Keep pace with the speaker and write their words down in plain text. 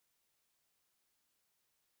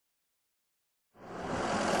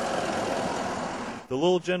The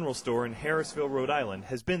little general store in Harrisville, Rhode Island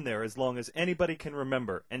has been there as long as anybody can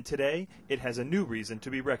remember, and today it has a new reason to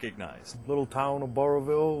be recognized. Little town of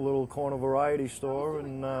Burriville, little corner variety store,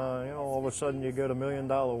 and all of a sudden you get $1 million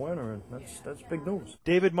winner, and that's big news.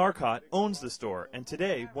 David Marcotte owns the store, and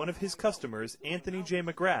today one of his customers, Anthony J.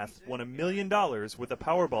 McGrath, won $1 million with a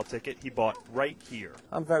Powerball ticket he bought right here.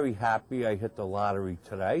 I'm very happy I hit the lottery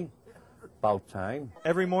today. About time.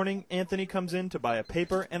 Every morning, Anthony comes in to buy a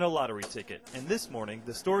paper and a lottery ticket. And this morning,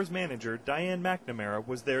 the store's manager, Diane McNamara,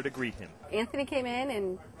 was there to greet him. Anthony came in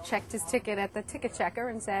and checked his ticket at the ticket checker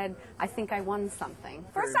and said, I think I won something.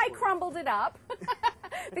 First, I crumbled it up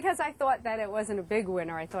because I thought that it wasn't a big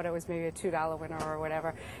winner. I thought it was maybe a $2 winner or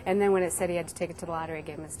whatever. And then when it said he had to take it to the lottery, I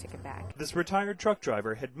gave him his ticket back. This retired truck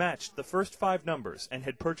driver had matched the first 5 numbers and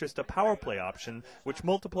had purchased a power play option which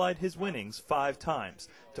multiplied his winnings 5 times.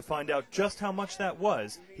 To find out just how much that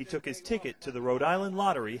was, he took his ticket to the Rhode Island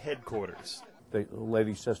Lottery headquarters. The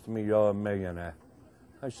lady says to me, "You're a millionaire."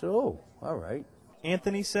 I said, "Oh, all right."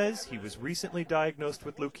 Anthony says he was recently diagnosed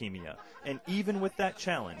with leukemia, and even with that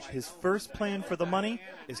challenge, his first plan for the money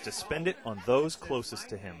is to spend it on those closest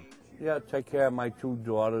to him. Yeah, take care of my 2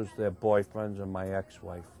 daughters, their boyfriends, and my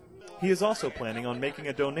ex-wife. He is also planning on making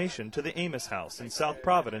a donation to the Amos House in South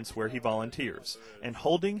Providence where he volunteers. And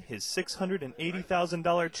holding his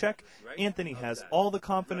 $680,000 check, Anthony has all the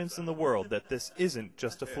confidence in the world that this isn't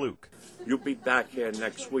just a fluke. You'll be back here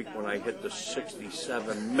next week when I hit the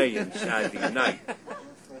 67 million Saturday night.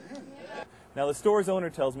 Now the store's owner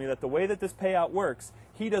tells me that the way that this payout works,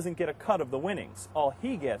 he doesn't get a cut of the winnings. All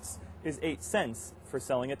he gets is 8 cents for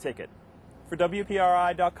selling a ticket. For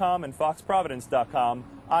WPRI.com and FoxProvidence.com,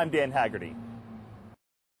 I'm Dan Haggerty.